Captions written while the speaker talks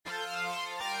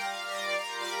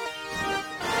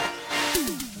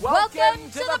Welcome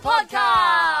to the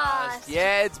podcast!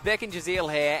 Yeah, it's Beck and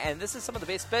Jazeel here, and this is some of the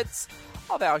best bits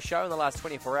of our show in the last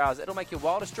 24 hours. It'll make your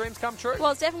wildest dreams come true. Well,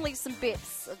 it's definitely some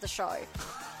bits of the show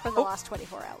from the last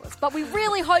 24 hours, but we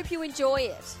really hope you enjoy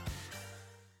it.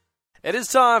 It is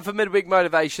time for Midweek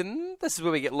Motivation. This is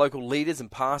where we get local leaders and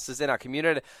pastors in our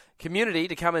community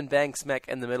to come and bang smack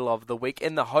in the middle of the week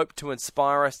in the hope to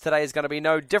inspire us. Today is going to be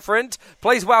no different.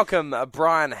 Please welcome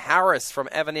Brian Harris from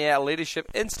Avenir Leadership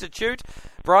Institute.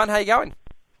 Brian, how you going?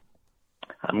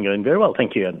 I'm going very well,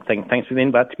 thank you. And thanks for the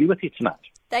invite to be with you tonight.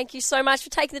 Thank you so much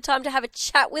for taking the time to have a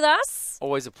chat with us.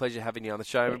 Always a pleasure having you on the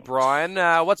show. Thanks. Brian,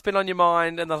 what's been on your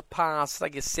mind in the past,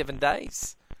 7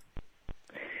 days?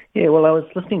 Yeah, well, I was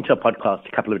listening to a podcast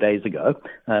a couple of days ago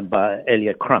by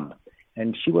Elia Crum,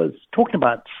 and she was talking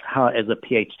about how as a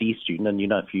PhD student, and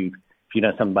if you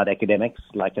know something about academics,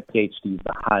 like a PhD is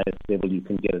the highest level you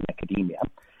can get in academia.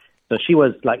 So she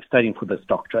was studying for this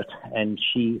doctorate, and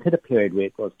she hit a period where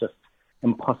it was just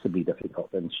impossibly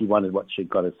difficult, and she wondered what she'd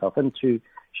got herself into.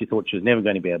 She thought she was never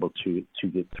going to be able to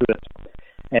get through it.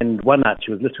 And one night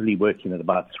she was literally working at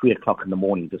about 3 o'clock in the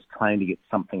morning, just trying to get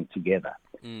something together.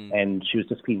 And she was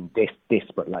just feeling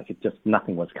desperate,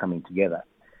 nothing was coming together.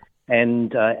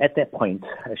 And at that point,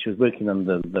 she was working on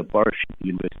the laboratory at the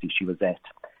university she was at,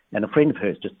 and a friend of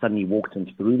hers just suddenly walked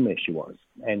into the room where she was.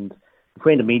 And the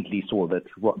friend immediately saw that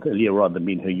what earlier, rather than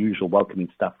being her usual welcoming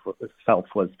self,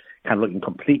 was kind of looking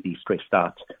completely stressed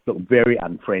out, looked very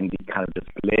unfriendly, kind of just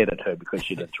glared at her because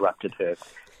she'd interrupted her.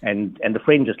 And the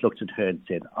friend just looked at her and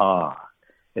said,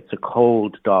 it's a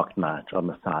cold, dark night on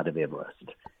the side of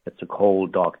Everest. It's a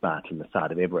cold, dark night on the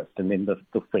side of Everest. And then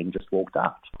the friend just walked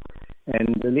out.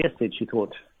 And Leah said she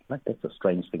thought, that's a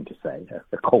strange thing to say,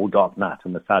 a cold, dark night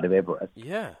on the side of Everest.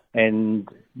 Yeah. And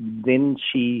then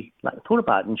she thought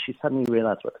about it, and she suddenly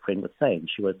realized what the friend was saying.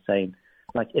 She was saying,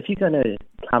 if you're going to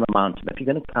climb a mountain, if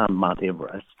you're going to climb Mount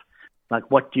Everest,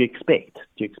 what do you expect?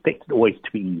 Do you expect it always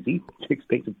to be easy? Do you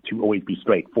expect it to always be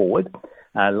straightforward?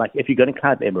 If you're going to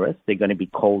climb Everest, they're going to be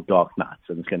cold, dark nights,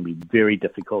 and it's going to be very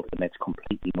difficult, and that's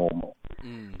completely normal.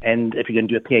 And if you're going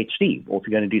to do a PhD, or if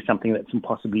you're going to do something that's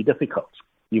impossibly difficult,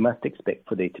 you must expect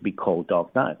for there to be cold,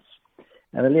 dark nights.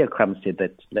 And Elia Crum said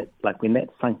that when that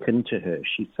sunk into her,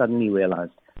 she suddenly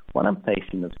realized, what I'm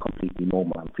facing is completely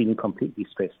normal. I'm feeling completely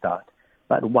stressed out.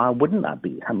 But why wouldn't I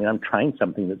be? I mean, I'm trying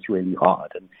something that's really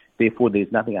hard, and therefore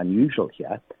there's nothing unusual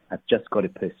here. I've just got to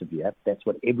persevere. That's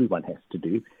what everyone has to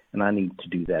do, and I need to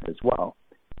do that as well.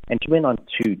 And she went on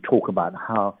to talk about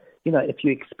how, if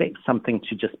you expect something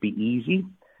to just be easy,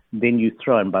 then you're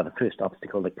thrown by the first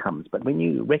obstacle that comes. But when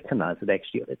you recognize that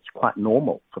actually it's quite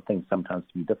normal for things sometimes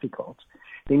to be difficult,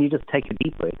 then you just take a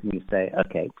deep breath and you say,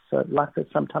 okay, so life is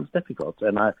sometimes difficult,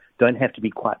 and I don't have to be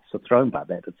quite so thrown by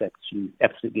that. It's actually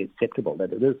absolutely acceptable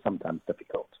that it is sometimes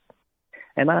difficult.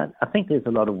 And I think there's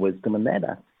a lot of wisdom in that.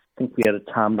 I think we're at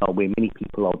a time now where many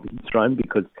people are being thrown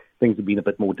because things have been a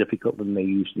bit more difficult than they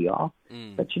usually are.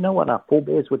 But you know what our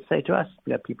forebears would say to us?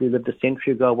 People who lived a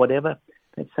century ago or whatever,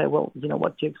 they'd say, well,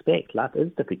 what do you expect? Life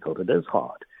is difficult. It is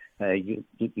hard. We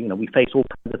face all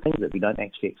kinds of things that we don't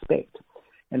actually expect.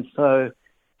 And so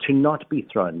to not be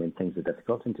thrown when things are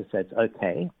difficult and to say it's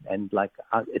okay, and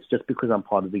it's just because I'm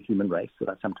part of the human race that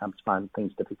I sometimes find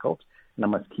things difficult and I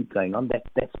must keep going on,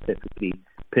 that's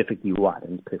perfectly right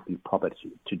and perfectly proper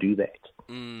to do that.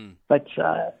 But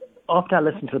after I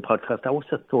listened to the podcast, I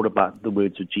also thought about the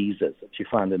words of Jesus that you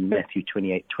find in Matthew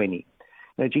 28:20.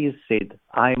 Jesus said,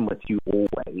 I am with you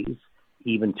always,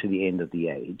 even to the end of the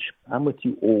age. I'm with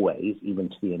you always, even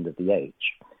to the end of the age.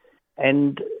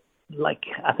 And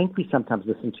I think we sometimes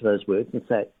listen to those words and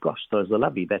say, gosh, those are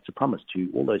lovely. That's a promise to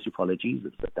all those who follow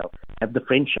Jesus, that they'll have the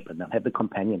friendship and they'll have the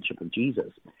companionship of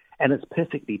Jesus. And it's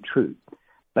perfectly true.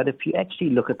 But if you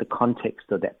actually look at the context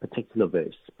of that particular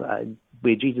verse,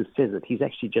 where Jesus says it, he's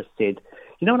actually just said,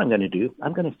 you know what I'm going to do?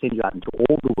 I'm going to send you out into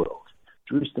all the world,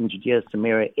 Jerusalem, Judea,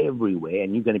 Samaria, everywhere,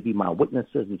 and you're going to be my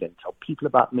witnesses, and you're going to tell people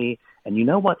about me, and you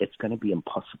know what? It's going to be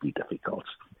impossibly difficult.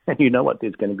 And you know what?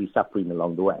 There's going to be suffering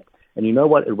along the way. And you know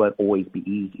what? It won't always be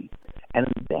easy. And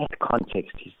in that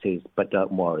context, he says, but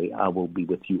don't worry, I will be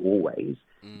with you always,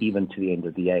 even to the end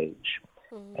of the age.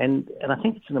 And I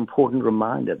think it's an important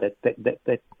reminder that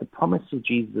the promise of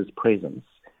Jesus' presence,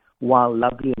 while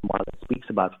lovely and while it speaks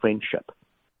about friendship,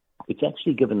 it's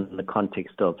actually given in the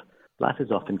context of life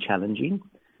is often challenging,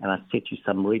 and I set you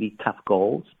some really tough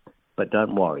goals, but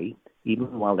don't worry,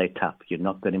 even while they're tough, you're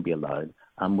not going to be alone.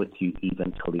 I'm with you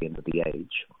even till the end of the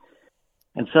age.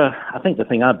 And so I think the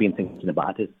thing I've been thinking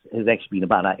about has actually been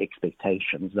about our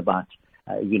expectations, about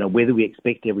whether we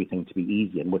expect everything to be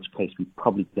easy, in which case we're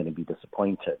probably going to be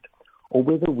disappointed, or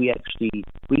whether we actually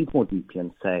breathe more deeply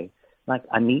and say, like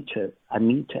I need to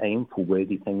aim for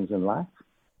worthy things in life,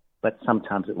 but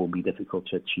sometimes it will be difficult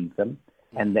to achieve them,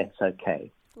 and that's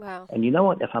okay. Wow. And you know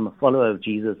what? If I'm a follower of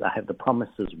Jesus, I have the promise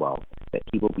as well that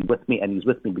he will be with me, and he's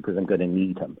with me because I'm going to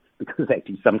need him. Because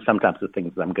actually sometimes the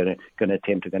things that I'm going to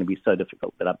attempt are going to be so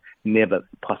difficult that I'll never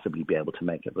possibly be able to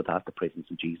make it without the presence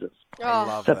of Jesus. I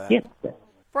love So, that. yeah,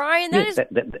 Brian, that's that's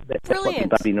what brilliant.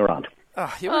 we're bubbling around.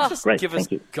 Oh, you always just Great, give us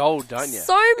thank you. gold, don't you?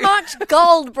 so much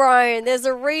gold, Brian. There's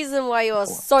a reason why you are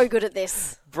so good at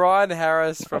this. Brian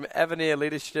Harris from Avenir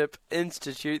Leadership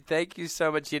Institute, thank you so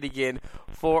much yet again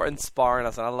for inspiring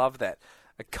us. And I love that.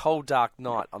 A cold, dark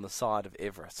night on the side of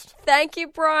Everest. Thank you,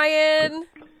 Brian.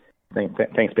 Thanks,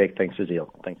 Beck. Thanks,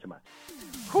 Fazil. Thanks so much.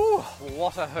 Whew,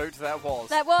 what a hoot that was.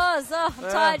 That was. Oh,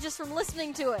 I'm tired just from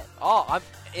listening to it. Oh, I'm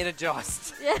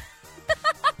energised. Yeah.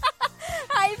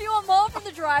 Hey, if you want more from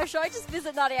The Drive Show, just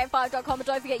visit 985.com and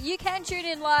don't forget you can tune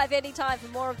in live anytime for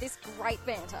more of this great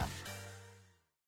banter.